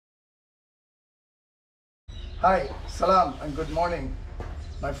Hi, salam and good morning.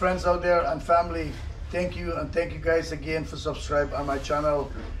 My friends out there and family, thank you, and thank you guys again for subscribing on my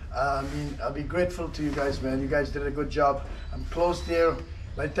channel. I'll be grateful to you guys, man. You guys did a good job. I'm close there.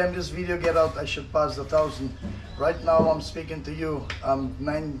 By the time this video get out, I should pass the 1,000. Right now I'm speaking to you, I'm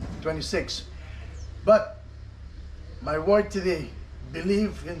 926. But my word today,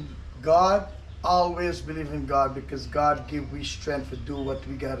 believe in God. Always believe in God, because God give we strength to do what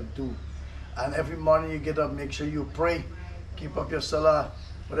we gotta do. And every morning you get up, make sure you pray, keep up your salah,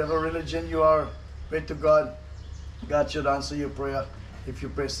 whatever religion you are, pray to God. God should answer your prayer if you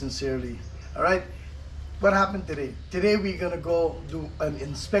pray sincerely. All right, what happened today? Today we're gonna go do an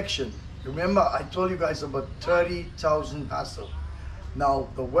inspection. Remember, I told you guys about 30,000 Hassa. Now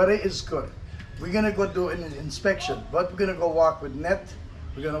the weather is good. We're gonna go do an inspection, but we're gonna go walk with net.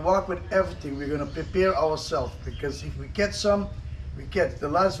 We're gonna walk with everything. We're gonna prepare ourselves, because if we catch some, we catch. The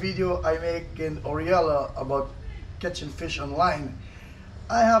last video I make in Oriella about catching fish online,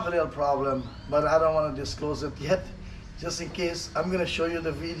 I have a little problem, but I don't want to disclose it yet, just in case. I'm gonna show you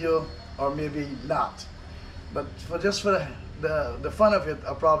the video, or maybe not, but for the fun of it,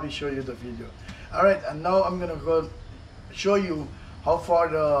 I'll probably show you the video. All right, and now I'm gonna go show you how far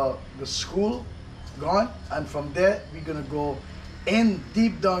the school gone, and from there we're gonna go in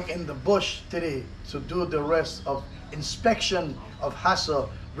deep down in the bush today to do the rest of inspection of Hassa.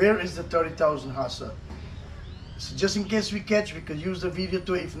 Where is the 30,000 Hassa? So just in case we catch, we could use the video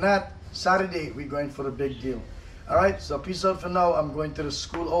too. If not, Saturday we're going for the big deal. All right, so peace out for now. I'm going to the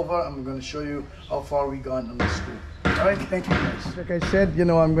school over. I'm going to show you how far we gone on the school. All right, thank you guys. Like I said, you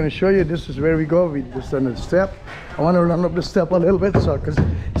know, I'm going to show you. This is where we go. We just done a step. I want to run up the step a little bit, so because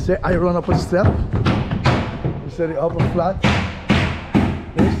say I run up a step, you said the upper flat.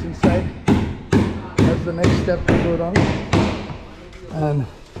 This inside, that's the next step to go down, and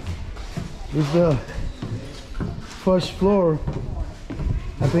this is the first floor.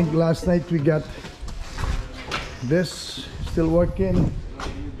 I think last night we got this still working.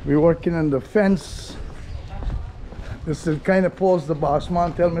 We're working on the fence. This is kind of poles the boss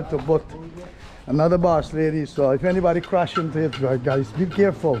man tell me to put another boss lady, so if anybody crash into it, guys, be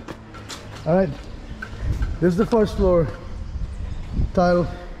careful. All right, this is the first floor. Tile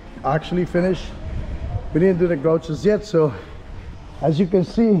actually finished. We didn't do the grouches yet, so as you can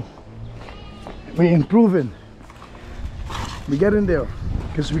see, we're improving. We get in there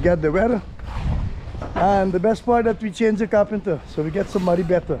because we got the weather, and the best part that we changed the carpenter, so we get somebody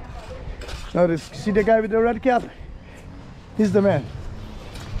better. Now this, see the guy with the red cap? He's the man.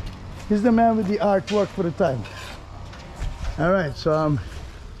 He's the man with the artwork for the time. All right, so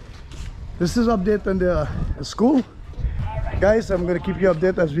this is update on the school. Guys, I'm gonna keep you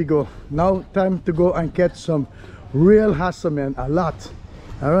updated as we go. Now time to go and catch some real Hassa, man, a lot.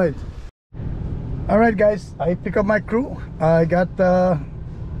 All right guys, I pick up my crew. I got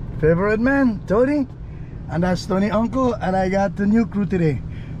favorite man Tony, and that's Tony uncle, and I got the new crew today.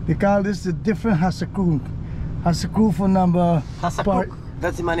 They call this the different Hassa crew. Hassa crew for number Hassa part,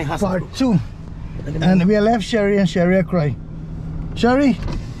 that's the money Hassa part 2. And we left Sherry, and Sherry cry. Sherry,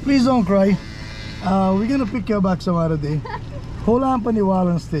 please don't cry. We're gonna pick you back some other day. Hold on for the wall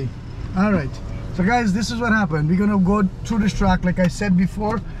and stay. All right, so guys, this is what happened. We're gonna go through this track like I said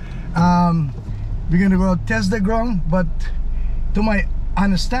before. We're gonna go test the ground, but to my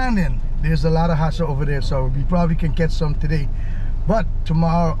understanding, there's a lot of Hassa over there, so we probably can catch some today. But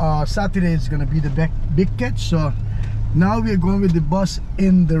tomorrow, Saturday, is gonna be the big catch. So now we're going with the bus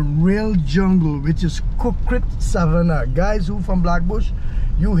in the real jungle, which is Kukrit Savannah. Guys who from Blackbush,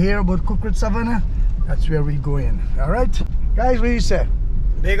 you hear about Kukrit Savannah? That's where we go in. All right, guys, what do you say?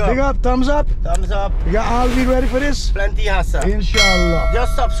 Big up. Big up, thumbs up. Thumbs up. We got all be ready for this? Plenty Hassa. Inshallah.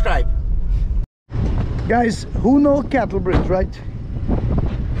 Just subscribe. Guys, who know Cattle Bridge, right?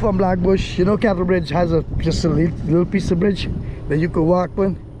 From Blackbush, you know Cattle Bridge has just a little piece of bridge that you could walk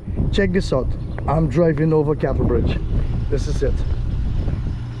on. Check this out. I'm driving over Cattle Bridge. This is it.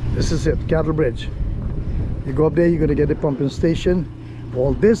 This is it, Cattle Bridge. You go up there, you're gonna get the pumping station.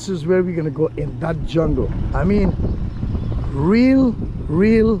 Well, this is where we're gonna go in that jungle. I mean,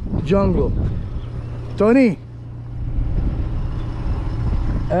 real jungle. Tony,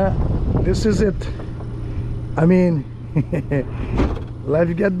 this is it. I mean,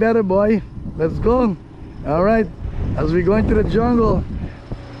 life get better, boy. Let's go. All right, as we go into the jungle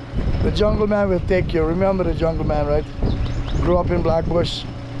man will take you. Remember the jungle man, right? Grew up in Blackbush.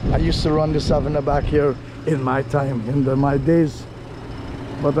 I used to run the savannah back here in my time, in my days,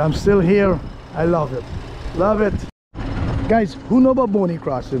 but I'm still here. I love it, love it. Guys, who know about Boney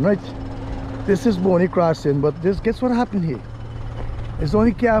Crossing, right? This is Boney Crossing, but guess what happened here? It's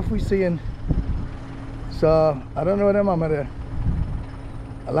only calf we seeing. So I don't know what them mama there.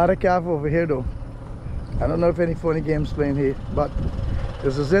 A lot of calf over here though. I don't know if any funny games playing here, but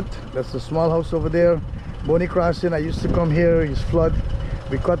this is it. That's the small house over there. Bonnie Crossing. I used to come here. It's flood.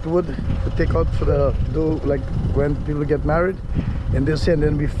 We cut wood to take out for the like when people get married in this, and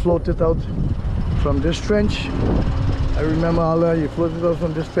then we float it out from this trench. I remember all that. You float it out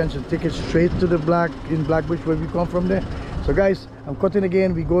from this trench and take it straight to the Blackbush where we come from there. So guys, I'm cutting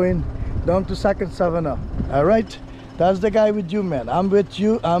again. We're going down to second Savannah. All right, that's the guy with you, man. I'm with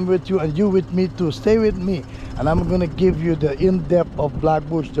you, and you with me too. Stay with me, and I'm gonna give you the in-depth of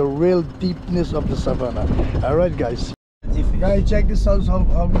Blackbush, the real deepness of the savannah. All right, guys. Guys, check this out,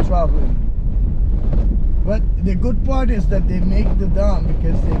 how we're traveling. But the good part is that they make the dam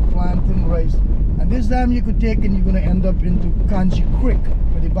because they're planting rice, and this dam you could take and you're gonna end up into Kanchi Creek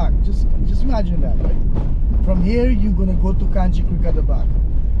at the back. Just imagine that, right? From here you're gonna go to Kanchi Creek at the back.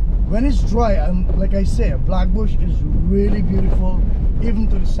 When it's dry, and like I say, Blackbush is really beautiful. Even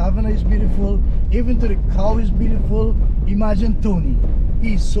to the savannah is beautiful. Even to the cow is beautiful. Imagine Tony.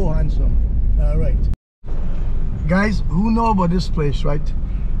 He's so handsome. All right. Guys, who know about this place, right?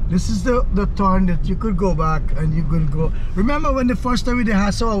 This is the turn that you could go back and you could go. Remember when the first time we did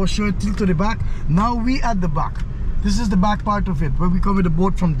Hassa, I was showing till to the back. Now we at the back. This is the back part of it, where we come with the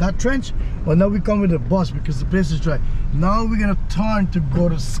boat from that trench. But now we come with the bus because the place is dry. Now we're gonna turn to go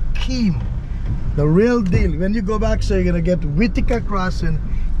to Scheme, the real deal. When you go back, so you're gonna get Whitaker Crossing.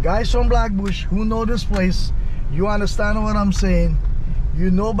 Guys from Blackbush who know this place, you understand what I'm saying. You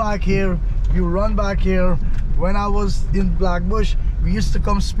know back here, you run back here. When I was in Blackbush, we used to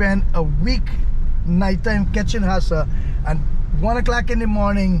come spend a week nighttime catching Hassa, and 1 o'clock in the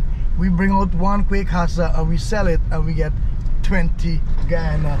morning we bring out one quick Hassa and we sell it and we get 20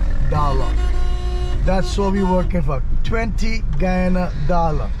 Guyana dollar. That's what we're working for, 20 Guyana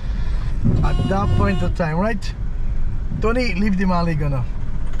dollar at that point of time, right? Tony, leave the Mali gonna.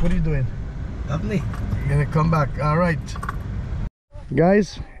 What are you doing? Lovely. You're gonna come back. All right,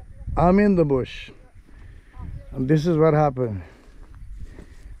 guys, I'm in the bush. And this is what happened.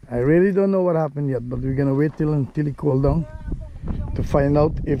 I really don't know what happened yet, but we're gonna wait until it cool down to find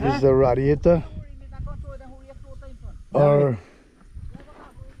out if it's the radiator or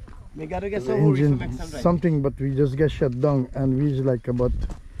we gotta get the engine, something. But we just get shut down, and we're like about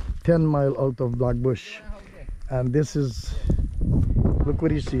 10 miles out of Blackbush. And this is, look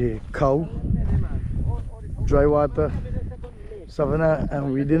what you see here, cow, dry water, savannah,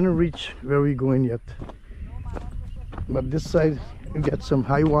 and we didn't reach where we're going yet. But this side you get some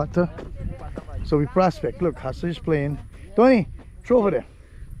high water, so we prospect. Look, Hassa is playing. Tony, throw over there.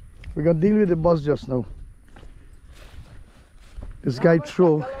 We're gonna deal with the bus just now. This guy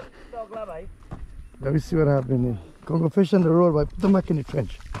throw. Let me see what happened here. Go fish on the road, but put them back in the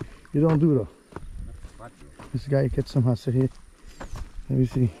trench. You don't do that. This guy gets some Hassa here. Let me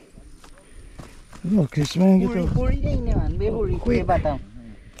see. Oh, Chris, man, get out. Quick.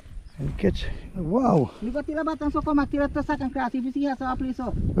 And catch. Wow. Where?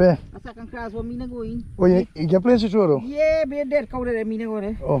 Oh, you can place it through. Yeah, be dead cow there,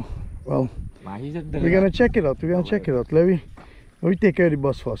 oh, well. We're gonna check it out. We're gonna check it out. Let me take care of the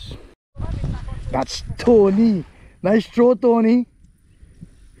bus first. That's Tony. Nice throw, Tony.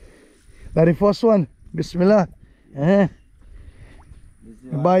 That's the first one. Bismillah.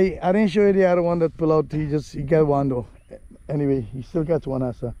 But I didn't show you the other one that pulled out. He got one though. Anyway, he still got one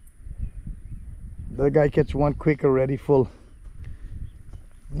Hassa. The guy catch one quick already full.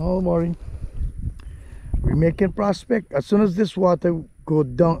 No worry. We're making prospect. As soon as this water go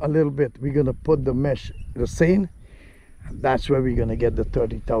down a little bit, we're gonna put the mesh, the seine, and that's where we're gonna get the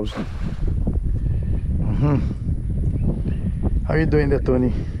 30,000. How you doing there,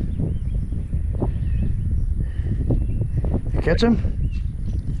 Tony? You catch him?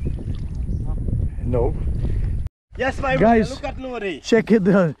 No. Yes, my guys, look at Lori. Check it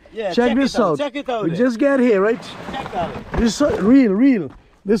out. Yeah, check this out. Check it out. We just get here, right? Check that. This is real.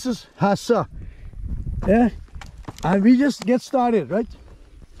 This is Hassa. Yeah, and we just get started, right?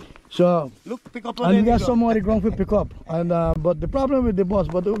 So look, pick up. And we got some more ground to pick up. And but the problem with the bus,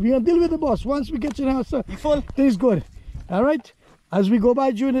 but we're gonna deal with the bus once we get to the Hassa. You full? Things good. All right. As we go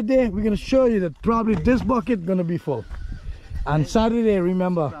by during the day, we're gonna show you that probably this bucket gonna be full. And Saturday,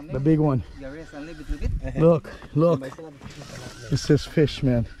 remember the big one. Look, this is fish,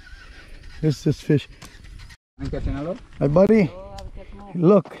 man. This is fish. My buddy,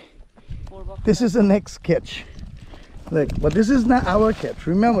 look, this is the next catch. Look, but this is not our catch.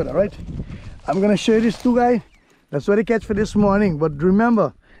 Remember that, right? I'm gonna show you these two guys. That's what they catch for this morning. But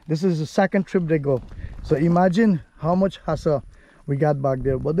remember, this is the second trip they go. So imagine how much Hassa we got back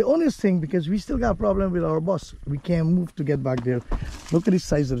there. But the only thing, because we still got a problem with our bus, we can't move to get back there. Look at the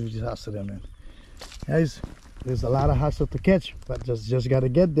size of this Hassa there, man. Guys, there's a lot of Hassa to catch, but just gotta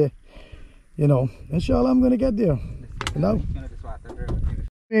get there. You know, inshallah I'm gonna get there. You know.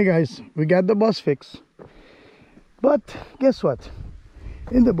 Hey guys, we got the bus fixed. But guess what?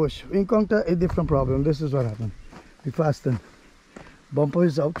 In the bush, we encounter a different problem. This is what happened. We fastened. Bumper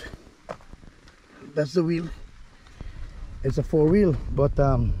is out. That's the wheel. It's a 4-wheel, but it's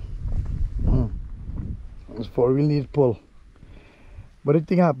 4-wheel need pull. But the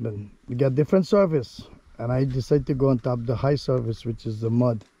thing happened, we got different surface, and I decided to go on top of the high surface, which is the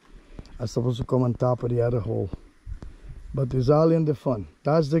mud. I'm supposed to come on top of the other hole, but it's all in the fun.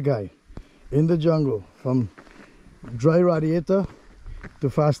 That's the guy in the jungle, from dry radiator to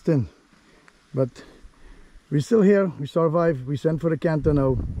fasten. But we're still here, we survived, we sent for the canter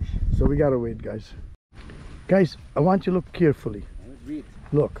now, so we gotta wait, guys. Guys, I want you to look carefully.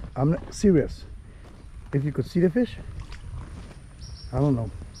 Look, I'm not serious. If you could see the fish, I don't know,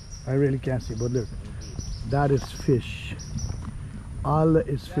 I really can't see, but look, that is fish. All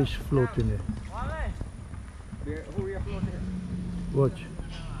is fish floating there. Watch.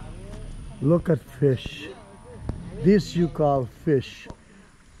 Look at fish. This you call fish.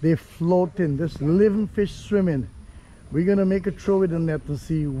 They floating. This living fish swimming. We're gonna make a throw with the net to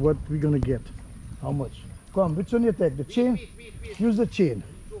see what we're gonna get. How much? Come, which one you take? The chain? Use the chain.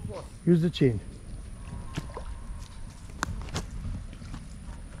 Use the chain.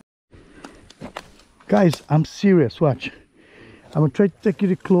 Guys, I'm serious. Watch. I'm gonna try to take you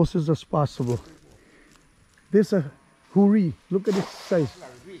the closest as possible. This a hoorie. Look at this size.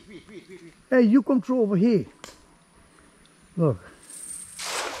 Hey, you come through over here. Look.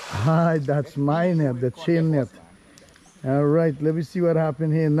 Ah, that's my net, the chain net. All right, let me see what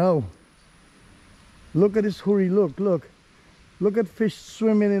happened here now. Look at this hoorie. Look. Look at fish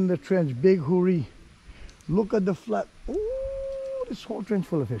swimming in the trench. Big hoorie. Look at the flat. Ooh, this whole trench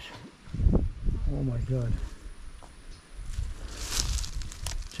full of fish. Oh my God.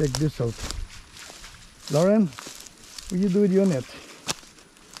 Check this out. Lauren, what you do with your net?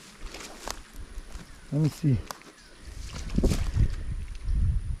 Let me see.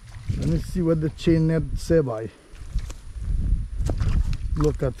 Let me see what the chain net say by.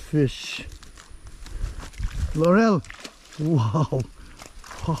 Look at fish. Laurel. Wow.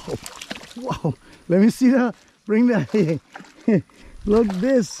 Wow. Wow. Let me see that. Bring that here. Look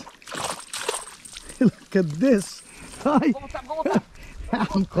this. Look at this. Hi.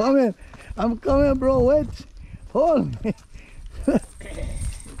 I'm coming. I'm coming, bro. Wait. Hold me.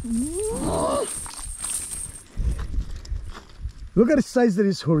 Look at the size of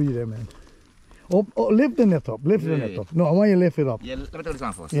this hoorie there, man. Oh, lift the net up. Lift the net up. No, I want you to lift it up. Yeah, let me turn this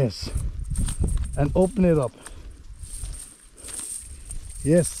on first. Yes. And open it up.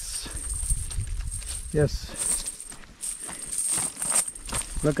 Yes. Yes.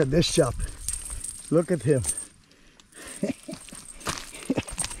 Look at this chap. Look at him.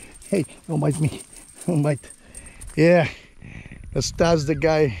 Hey, don't bite me. Don't bite. Yeah. That's the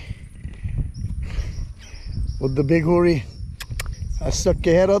guy with the big hoorie. I stuck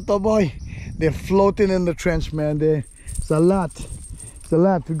your head out there, boy. They're floating in the trench, man. It's a lot. It's a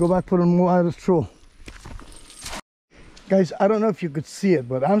lot. We go back for the more out of throw. Guys, I don't know if you could see it,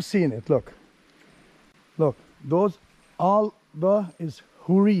 but I'm seeing it. Look. Look. Those all the is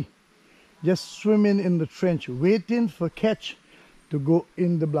hoorie. Just swimming in the trench, waiting for catch to go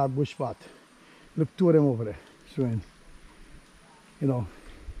in the black bush spot. Look, 2 of them over there swimming. You know,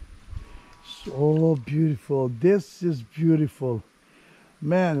 so beautiful. This is beautiful,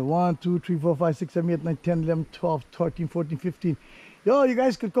 man. 1 2 3 4 5 6 7 8 9 10 11 12 13 14 15. Yo, you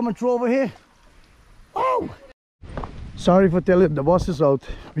guys could come and throw over here. Oh, sorry for telling, the bus is out.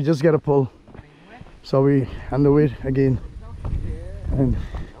 We just got a pull, so we on the way again, and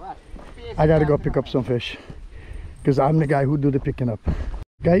I gotta go pick up some fish because I'm the guy who do the picking up.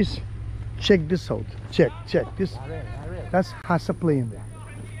 Guys, check this out. Check this. That's Hassa playing there.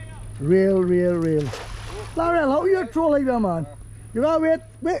 Real. Laurel, how you throw like that, man? You gotta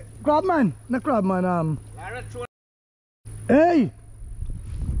wait, crabman. Not crabman, Hey!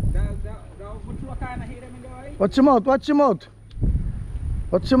 Watch him out.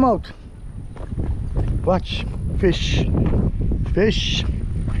 Watch fish.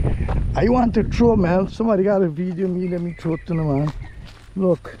 I want to throw, man. Somebody got a video me, let me throw to the man.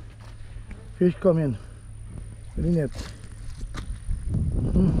 Look, fish come in. With the net.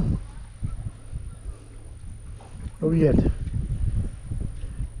 Oh yet.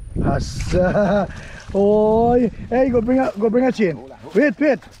 Hassa. Oh, hey, go bring a chain.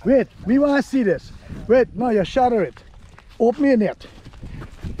 Wait. We want to see this. Wait, no, you shatter it. Open your net.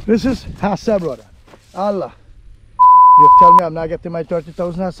 This is Hassa, brother. Allah. You tell me I'm not getting my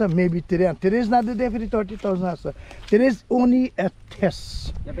 30,000 Hassa? Maybe today. And today is not the day for the 30,000 Hassa. Today is only a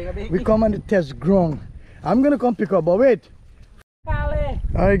test. We come on the test ground. I'm gonna come pick up, but wait.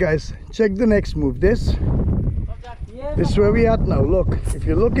 Alright guys, check the next move. This is where we at now. Look, if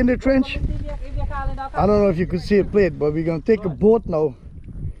you look in the trench, I don't know if you could see it played, but we're gonna take a boat now.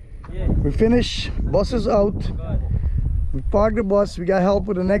 We finish, bus is out. We park the bus, we got help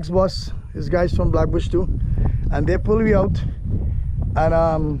with the next bus. These guys from Blackbush too. And they pull me out.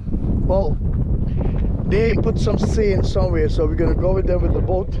 And well, they put some sand somewhere, so we're gonna go with them with the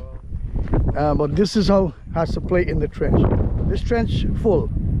boat. But this is how has to play in the trench. This trench full,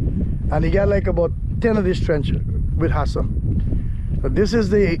 and you got like about 10 of this trench with Hassa. But this is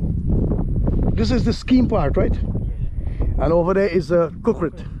the scheme part, right? And over there is a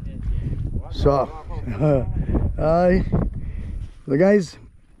cookrit. So so guys,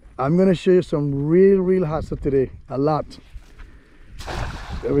 I'm gonna show you some real Hassa today, a lot.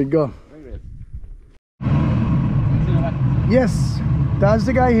 There we go. Yes, that's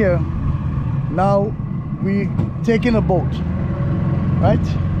the guy here. Now we taking a boat, right?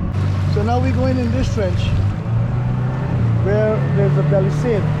 So now we're going in this trench where there's a belly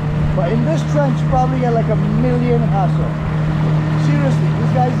sail. But in this trench probably got like 1 million Hassa. Seriously,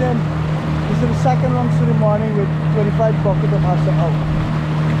 this guy's in. This is the second run through the morning with 25 buckets of Hassa out.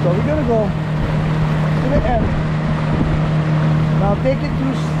 So we're gonna go to the end. Now take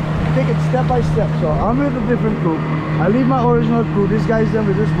it step by step. So I'm with a different crew. I leave my original crew. This guy's in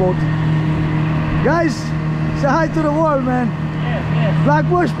with this boat. Guys, say hi to the world, man. Yes.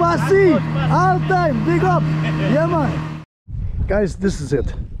 Blackbush Passy, all time, big up. Yeah, man. Guys, this is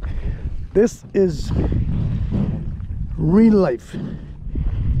it. This is real life.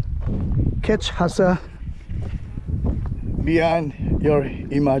 Catch Hassa beyond your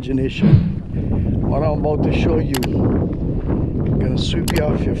imagination. What I'm about to show you, I'm gonna sweep you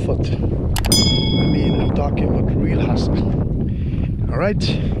off your foot. I mean, I'm talking about real Hassa. All right.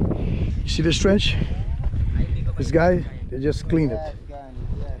 You see this trench? This guy, they just cleaned it.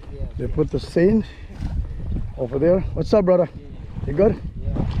 They put the sand over there. What's up, brother? You good?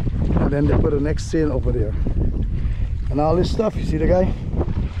 And then they put the next sand over there. And all this stuff, you see the guy?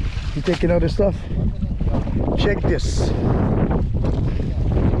 He taking out the stuff. Check this.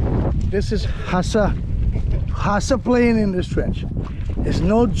 This is Hassa. Hassa playing in this trench. There's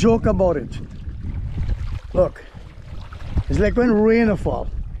no joke about it. Look, it's like when rain fall.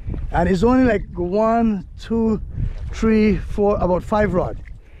 And it's only like 1, 2, 3, 4, about 5 rod.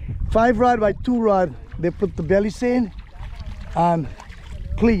 5 rod by 2 rod, they put the belly seine and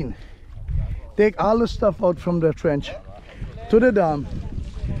clean. Take all the stuff out from the trench to the dam.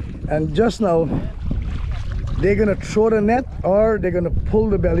 And just now, they're gonna throw the net or they're gonna pull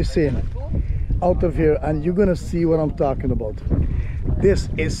the belly seine out of here, and you're gonna see what I'm talking about. This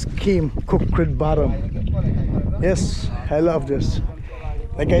is scheme cooked bottom. Yes, I love this.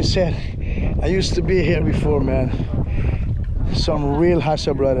 Like I said, I used to be here before, man. Some real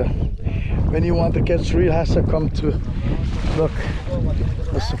Hassa, brother. When you want to catch real Hassa, come to, look,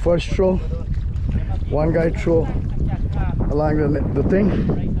 that's the first throw. One guy throw along the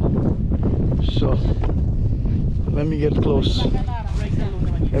thing. So let me get close.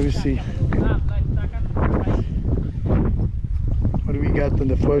 Let me see. What do we got in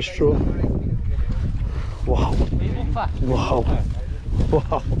the first throw? Wow. Wow.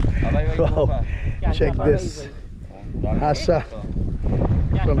 Wow. Wow. Check this. Hassa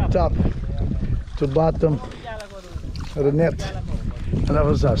from top to bottom of the net. And that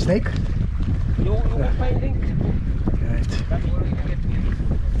was a snake. Right.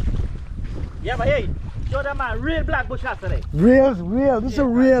 Yeah, but hey, show them a real Blackbush Hassa. Real. This is a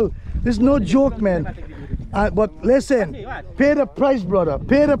real. This is no joke, man. But listen, pay the price, brother.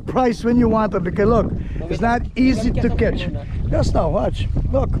 Pay the price when you want it, because look, it's not easy to catch. Just now, watch.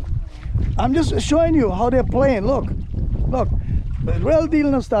 Look, I'm just showing you how they're playing. Look, the real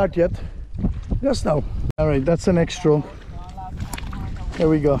deal not start yet. Just now. All right, that's the next throw. Here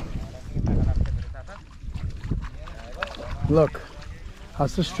we go. Look,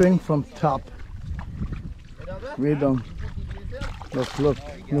 that's the string from top, way down. Look.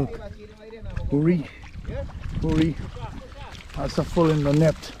 Hurry. That's a full in the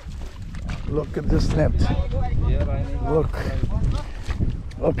net. Look at this net. Look.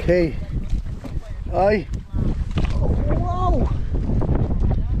 Okay. Aye. Wow.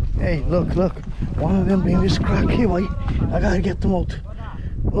 Hey, look. One of them being this crack here, boy. I gotta get them out.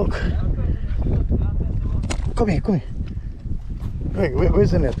 Look. Come here. Wait,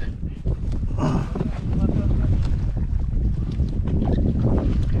 where's the net?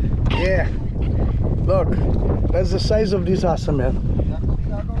 Look, that's the size of this Hassa, man.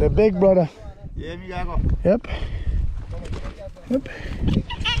 The big brother. Yeah, me go. Yep. Yep.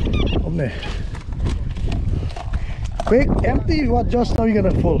 Up there. Quick, empty what just now you're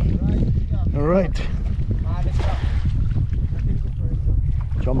gonna pull. Alright.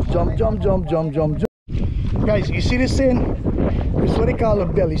 Jump, jump, jump, jump, jump, jump, jump. Guys, you see this seine? This is what they call a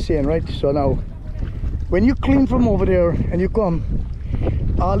belly seine, right? So now, when you clean from over there and you come,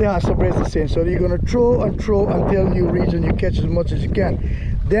 all the Hassa brace the seine. So you're gonna throw and throw until you reach and you catch as much as you can.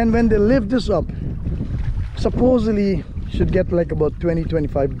 Then when they lift this up, supposedly you should get like about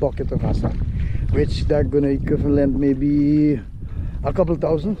 20-25 buckets of Hassa, which they're gonna equivalent maybe a couple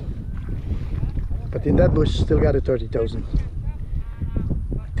thousand. But in that bush, still got a 30,000.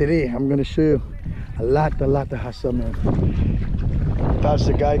 Today, I'm gonna show you a lot of Hassa, man. That's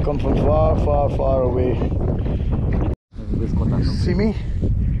the guy come from far away. See me?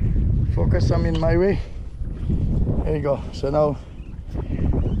 Focus, I'm in my way. There you go. So now,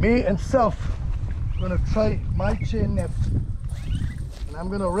 me and Self gonna try my chain net, and I'm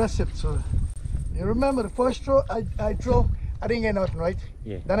gonna rest it. So you remember the first throw I throw, I didn't get nothing, right?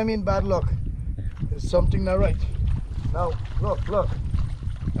 Yeah. That I mean bad luck. There's something not right. Now look,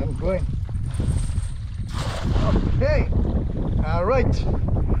 I'm going. Okay, all right.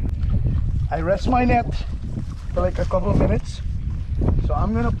 I rest my net for like a couple of minutes. So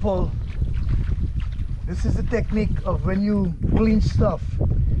I'm gonna pull. This is the technique of when you clean stuff,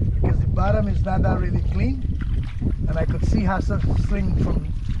 because the bottom is not that really clean, and I could see Hassa sling from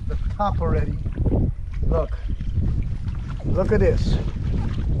the top already. Look at this.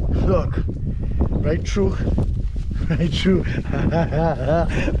 Look, right through. This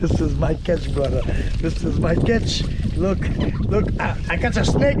is my catch, brother. This is my catch. Look, I catch a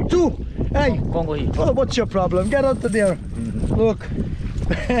snake too. Hey, oh, what's your problem? Get out of there. Look,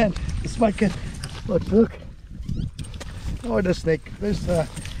 man, it's my catch. Look. Oh, the snake. This,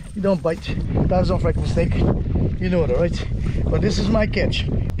 you don't bite. That's not like a snake. You know that, right? But this is my catch.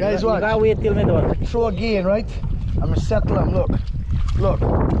 Guys, watch. Throw again, right? I'm gonna settle them. Look.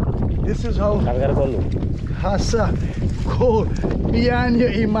 This is how Hassa go beyond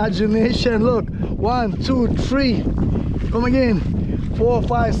your imagination. Look, 1, 2, 3. Come again. 4,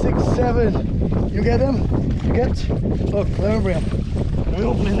 5, 6, 7. You get them? You get? Look, let me bring them. We're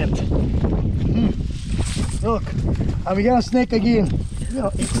opening it. Look, and we got a snake again. You know,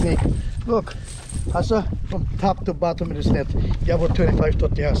 eat snake. Look, Hassa from top to bottom of this net. You have about 25,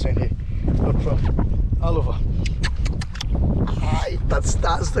 30 Hassa in here. Look, from all over. That's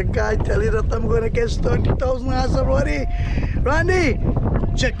the guy. Tell you that I'm going to catch 30,000 Hassa already. Randy,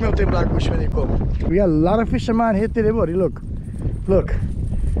 check me out in Blackbush when you come. We got a lot of fishermen here today, buddy. Look.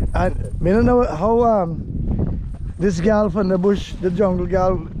 And I don't know how this gal from the bush, the jungle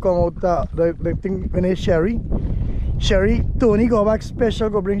gal, come out the thing when it's Sherry, Tony go back special,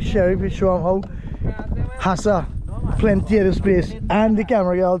 go bring Sherry to show him how Hassa plenty of this place, and the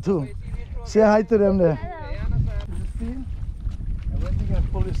camera gal too. Say hi to them there. And when they gonna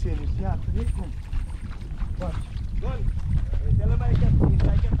pull this in, you see after they come. Watch.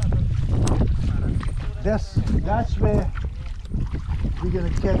 That's where we're gonna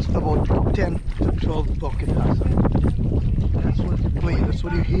catch about 10 to 12 bucket Hassa. That's what you play, that's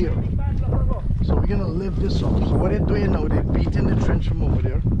what you hear. So we're gonna lift this up. So what they're doing now, they're beating the trench from over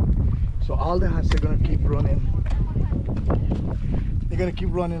there. So all the Hassa are gonna keep running. They're gonna keep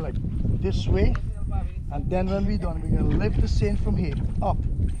running like this way. And then when we're done, we're gonna lift the seine from here up.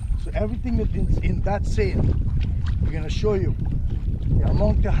 So everything that is in that seine, we're gonna show you the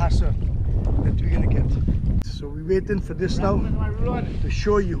amount of Hassa that we're gonna get. So we're waiting for this now to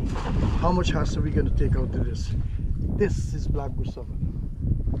show you how much Hassa we're gonna take out of this. This is Blackbush Southern.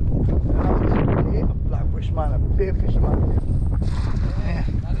 A Blackbush man, a big fish man. Yeah.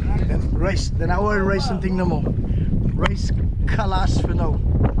 Then rice, then I want rice and thing no more. Rice kalas for now.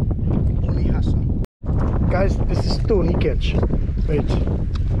 Only Hassa. Guys, this is Tony catch. Wait.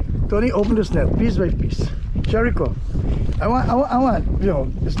 Tony, open this net piece by piece. Jericho. I want, you know,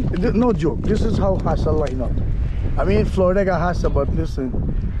 no joke. This is how Hassa line up. I mean, Florida got Hassa, but listen,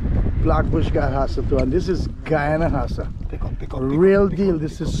 Blackbush got Hassa too, and this is Guyana Hassa. Real deal.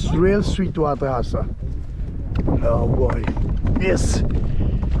 This is real sweetwater Hassa. Oh boy, yes.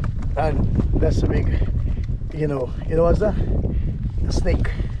 And that's a big, you know what's that? A snake.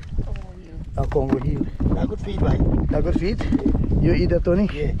 A Congo heel. That good feed, right? That good feed? You eat that, Tony?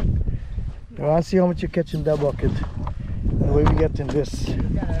 Yeah. You want to see how much you catch in that bucket? And where we get in this?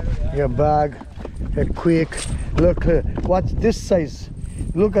 Your bag, a quick. Look, watch this size.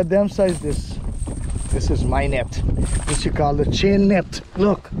 Look at them size this. This is my net. This you call the chain net.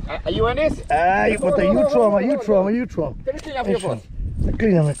 Look. Are you on this? But you throw me. Let me clean up your phone.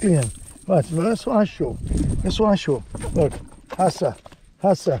 Clean him. Watch, that's what I show. Look,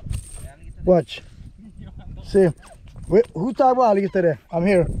 Hassa. Watch. See, wait, who talk about alligator there? I'm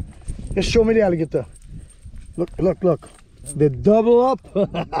here. Just show me the alligator. Look. They double up.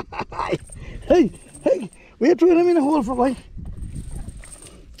 Hey, we're throwing them in the hole for why?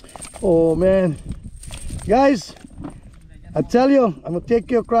 Oh man, guys, I tell you, I'm gonna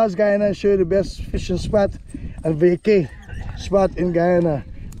take you across Guyana and show you the best fishing spot and vacay spot in Guyana.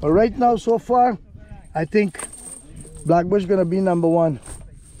 But right now, so far, I think Blackbush gonna be number one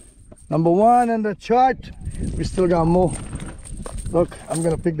in the chart. We still got more. Look, I'm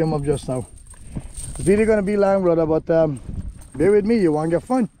gonna pick them up just now. The video gonna be long, brother, but bear with me. You want to get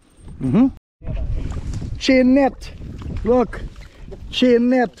fun? Chain net. Look, chain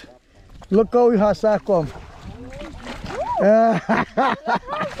net. Look how Hassa come.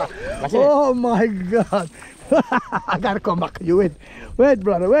 Oh my God. I gotta come back. You wait,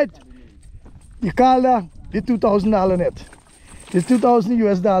 brother, wait. You call the $2,000 net. The $2,000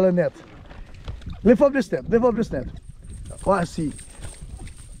 US net. Lift up this net. Oh, I see.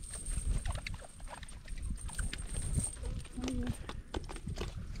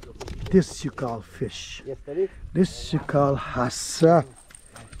 This you call fish. Yes, daddy. This you call Hassa.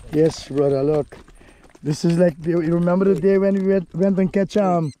 Yes, brother, look. This is like, you remember the day when we went and catch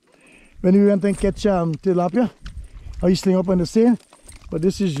tilapia? How you sling up on the sand? But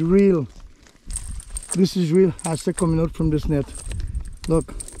this is real. This is real Hassa coming out from this net.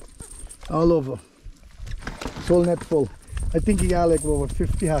 Look, all over. This whole net full. I think he got like over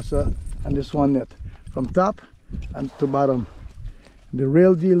 50 Hassa on this one net, from top and to bottom. The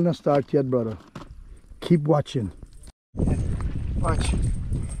real deal not start yet, brother. Keep watching. Watch.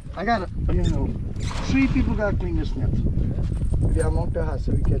 I got, 3 people gotta clean this net. With the amount of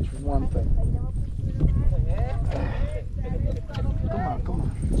Hassa we catch one time. Come on.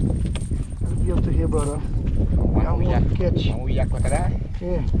 You have to hear, brother. One more catch. One more yak like that.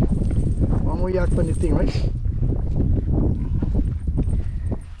 Yeah. One more yak on the thing, right?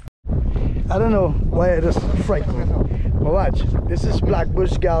 I don't know why it just frightened me. But watch, this is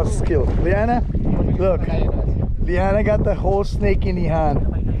Blackbush gal's skill. Guyana, look. Guyana got the whole snake in the hand.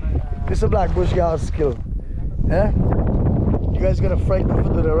 This is Blackbush gal's skill. Yeah? You guys gonna frighten me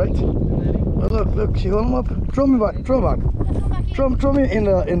for the right? But look, she hold him up. Throw me back. Throw me in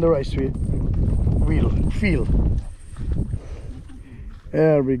the rice wheel.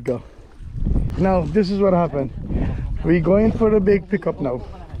 There we go. Now this is what happened. We're going for the big pickup now.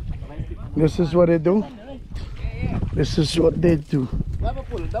 This is what they do. This is what they do.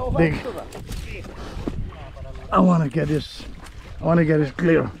 I want to get this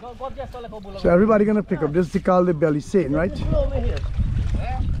clear. So everybody gonna pick up. This is called the belly seine, right?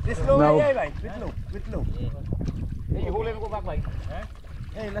 Now,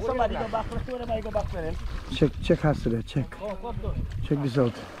 check Hassa there. Check this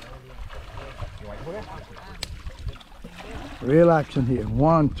out. Real action here.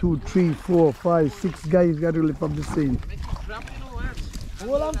 1, 2, 3, 4, 5, 6 guys got to lift up the seine.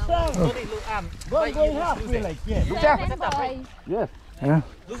 Yes. Yeah.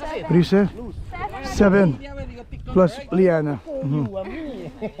 What do you say? 7 plus Liana.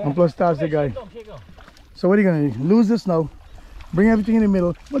 And plus taztheguy. So what are you gonna do? Lose this now. Bring everything in the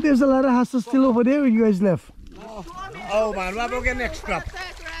middle. But there's a lot of Hassa still over there when you guys left. Oh man, what about getting next trap?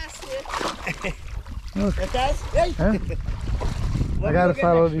 Look. Huh? I gotta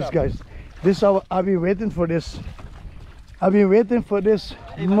follow these guys. This I've been waiting for this. I've been waiting for this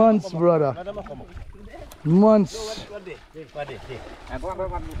months, brother. Months.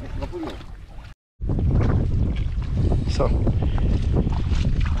 So.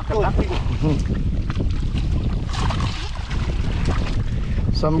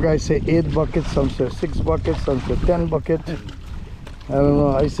 Some guys say 8 buckets, some say 6 buckets, some say 10 buckets. I don't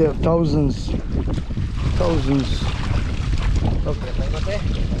know, I say thousands. Okay.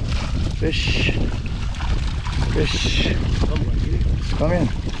 Fish. Come in.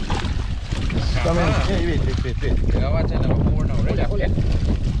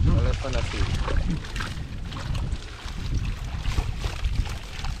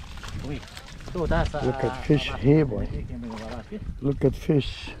 Look at fish here, boy. Look at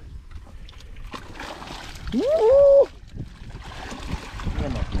fish. Woo!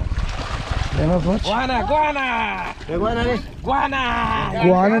 Enough much? Guana!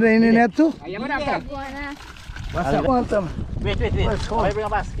 Guana in the net too? Guana. I want them. Wait. Let me bring a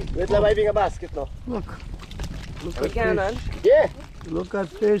basket. Wait, let me bring a basket now. Look at We can, fish. Yeah. Look at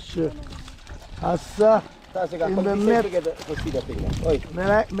fish. Hassa in the net. Me get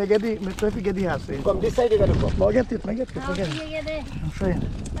the Hassa. Come this side, you gotta come. Oh, get it. I'm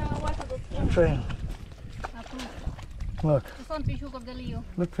trying.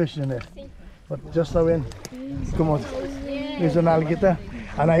 Look fish in there. But just now in, come on. There's an alligator,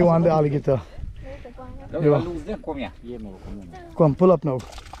 and I want the alligator. Come, pull up now.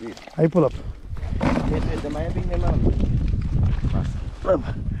 I pull up.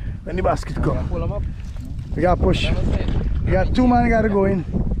 When the basket come, we gotta push. We got 2 men gotta go in.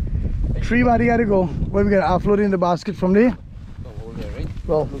 3 body gotta go. Where we gotta offload in the basket from there?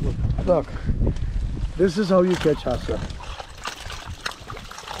 Well, look. This is how you catch Hassa.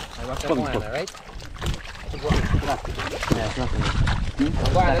 Right?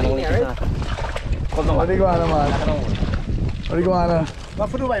 What do you want, man? What do you want? What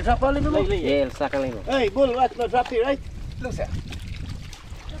for do I drop all in the Hey, bull, what? No, drop it, right? Look, sir.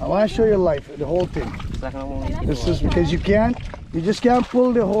 I want to show you life, the whole thing. This is because you just can't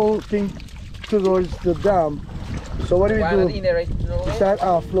pull the whole thing towards the dam. So what do we do? We start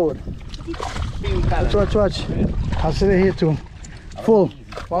offload. Watch. I'll sit here too. Full.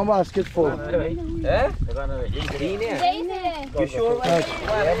 1 basket full. You sure?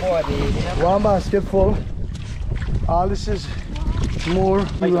 1 basket full. All this is more.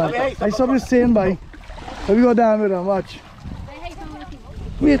 I saw this saying by. Let me go down with them. Watch.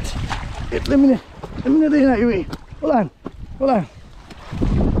 Wait. Let me wait. Hold on.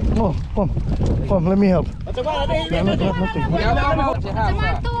 Oh, come. Let me help.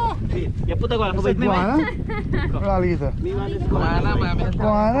 Ya puta agora, aproveita mesmo.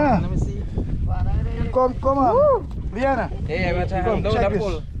 Guana? Come on. Liana. Come,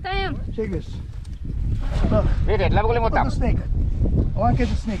 check this. Look. Look the snake. I want to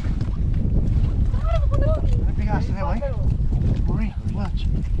catch the snake. Big ass in there, right? Watch.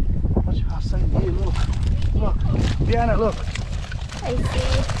 Hassa in here, look. Liana, look. I see.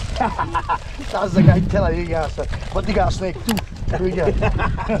 That's the guy telling you, Hassa. But they got a snake too. Here we go.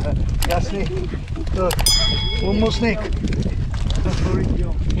 Got a snake. Look. 1 more snake.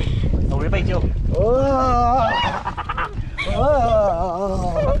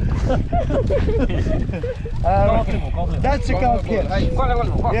 That's a cow kid.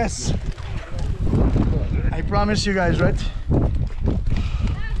 Yes. I promise you guys, right?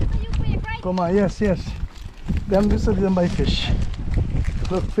 Come on, yes. Them this is them by fish.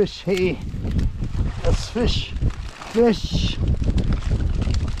 Look, fish. Hey, that's fish. Fish.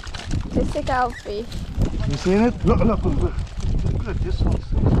 It's a cowfish. You seen it? Look at this one.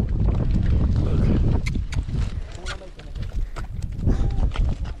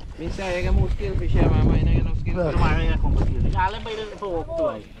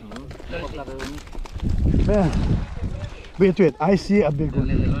 Wait. I see a big one.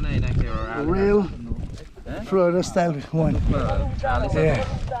 Real Florida style one. Yeah.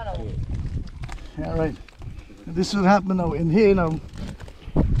 All right. This will happen now in here now.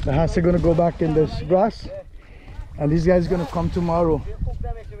 The Hassa gonna go back in this grass, and these guys gonna come tomorrow.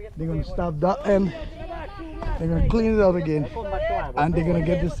 They're gonna stop that end. They're gonna clean it out again, and they're gonna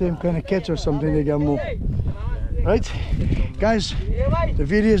get the same kind of catch or something. They can move. Right, guys. The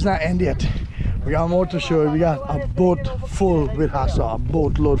video is not end yet. We got more to show you. We got a boat full with Hassa, a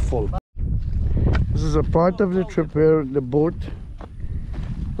boat load full. This is a part of the trip where the boat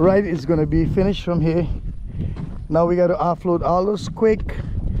ride is gonna be finished from here. Now we got to offload all those quake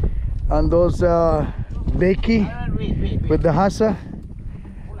and those bakey with the Hassa.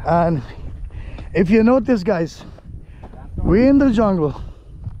 And if you notice, guys, we're in the jungle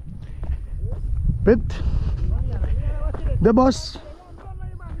with the bus,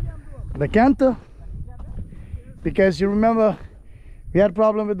 the canter, because you remember we had a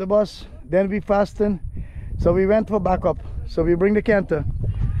problem with the bus, then we fastened, so we went for backup. So we bring the canter,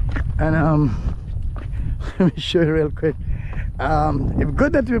 and let me show you real quick. It's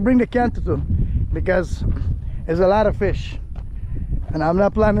good that we bring the canter too, because there's a lot of fish, and I'm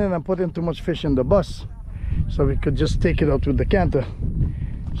not planning on putting too much fish in the bus, so we could just take it out with the canter.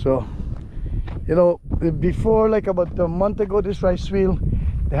 So, you know, before, like about a month ago, this rice wheel,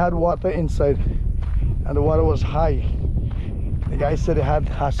 they had water inside, and the water was high. The guy said they had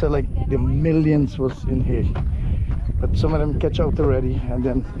Hassa, like the millions was in here, but some of them catch out already, and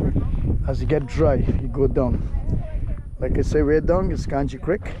then as you get dry, you go down. Like I say, we're down, it's Kanji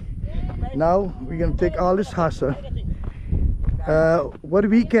Creek. Now we're gonna take all this Hassa. What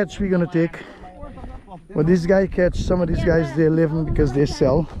we catch, we're gonna take. What these guys catch, some of these guys, they live in because they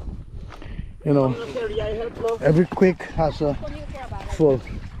sell. You know, every quick Hassa full.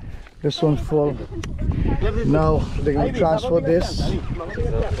 This one's full. Now they're gonna transfer this.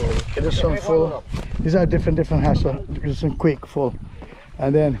 This one full. These are different Hassa. This one quick full.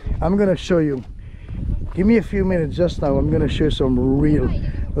 And then I'm gonna show you. Give me a few minutes just now. I'm gonna show you some real,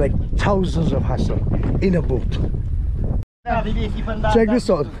 like thousands of Hassa in a boat. Check this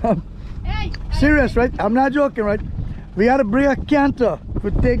out. Serious, right? I'm not joking, right? We gotta bring a canter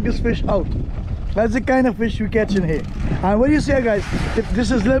to take this fish out. That's the kind of fish we catch in here. And what do you say, guys? If this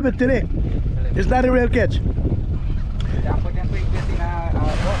is a little bit today, it's not a real catch.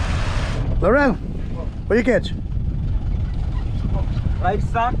 Laurel, what do you catch? Right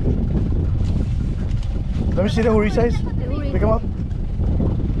stock. Let me see the huri size. Pick him up.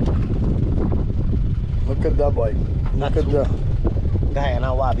 Look at that boy. Look at the Guyana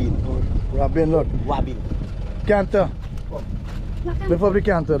wabin. Robin, look. Wabin. Canter. Lift up the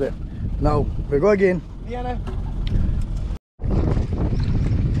canter there. Now, we go again. Guyana.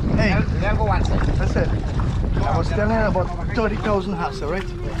 Hey, There go one side. listen. I was telling you about 30,000 Hassa, right?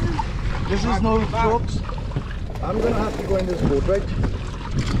 This is no jokes. I'm gonna have to go in this boat, right?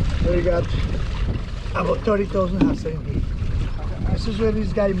 So we got about 30,000 Hassa in here. This is where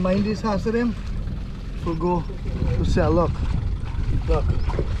these guys mine these Hassa them to go to sell. Look, look,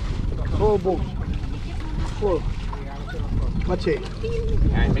 whole boat full. Watch it.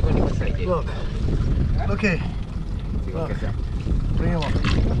 Look, okay. Look, bring him up.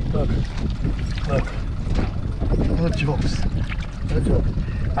 Look, look. No jokes. No joke.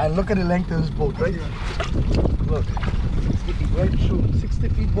 And look at the length of this boat, right? Look, right through 60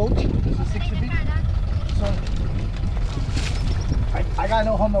 feet boat. This is 60 feet. So I gotta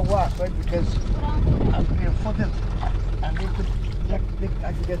know how to walk, right? Because I'm barefooted and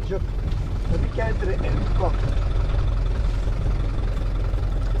I can get jerked. Let me carry it to the end. Look.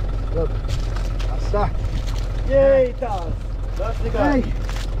 Look. Hassa. Yay, Taz. That's the guy. Hey,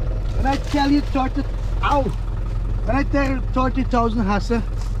 when I tell you 30,000 Hassa,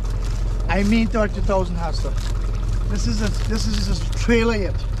 I mean 30,000 Hassa. This is a trailer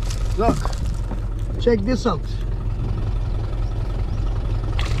yet. Look, check this out.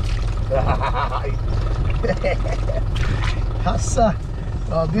 Hassa.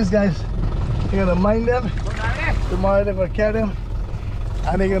 Oh, these guys, they're gonna mine them. Tomorrow they're gonna carry them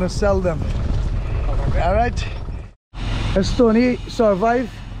and they're gonna sell them. All right. As Tony survived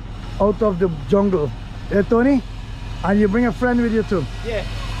out of the jungle. Yeah, Tony? And you bring a friend with you too? Yeah.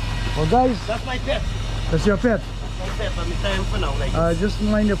 Well, guys, That's my pet. that's your pet. My pet. I'm time for now. Like Just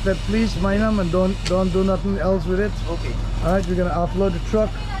mind your pet, please. Mind them and don't do nothing else with it. okay. All right, we're gonna offload the truck.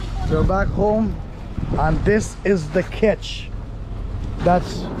 We're back home, and this is the catch.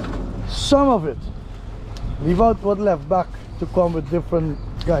 That's some of it. Leave out what left back to come with different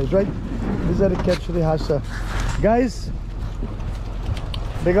guys, right? These are the catch for the Hassa. Guys,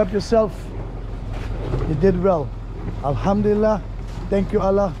 big up yourself. You did well. Alhamdulillah. Thank you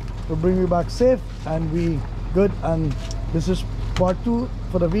Allah for bringing me back safe, and we good. And this is part 2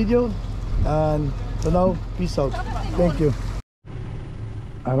 for the video. And for now, peace out. Thank you.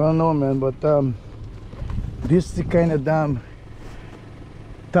 I don't know, man, but this is the kind of damn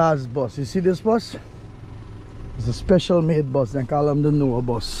Taz bus. You see this bus? It's a special made bus. They call him the Noah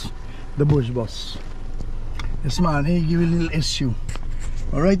bus, the bush bus. This man, he give you a little issue.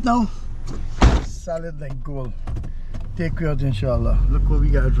 But right now, solid like gold. Take you out, inshallah. Look what we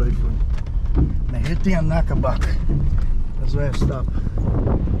got to drive for. Now hitting and knock back. That's why I stop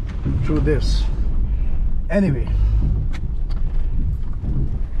through this. Anyway,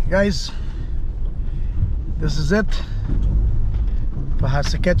 guys, this is it for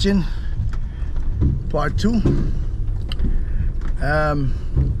Hassa catching part 2.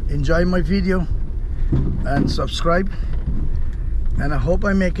 Enjoy my video and subscribe, and I hope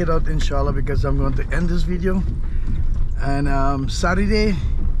I make it out, inshallah, because I'm going to end this video. And Saturday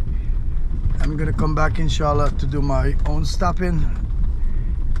I'm gonna come back, inshallah, to do my own stopping.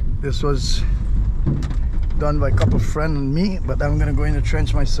 This was done by a couple of friends and me, but I'm gonna go in the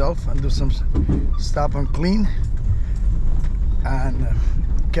trench myself and do some stop and clean and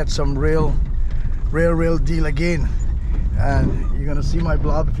get some real deal again. And you're gonna see my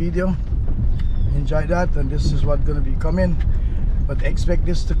blog video. Enjoy that, and this is what's gonna be coming. But expect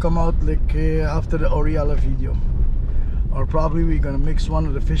this to come out like after the Reallifeguyana video, or probably we're gonna mix one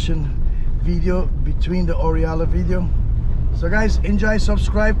of the fishing video between the Reallifeguyana video. So guys, enjoy,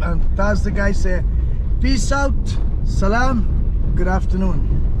 subscribe, and taztheguy say peace out, salam, good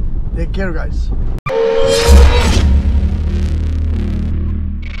afternoon, take care guys.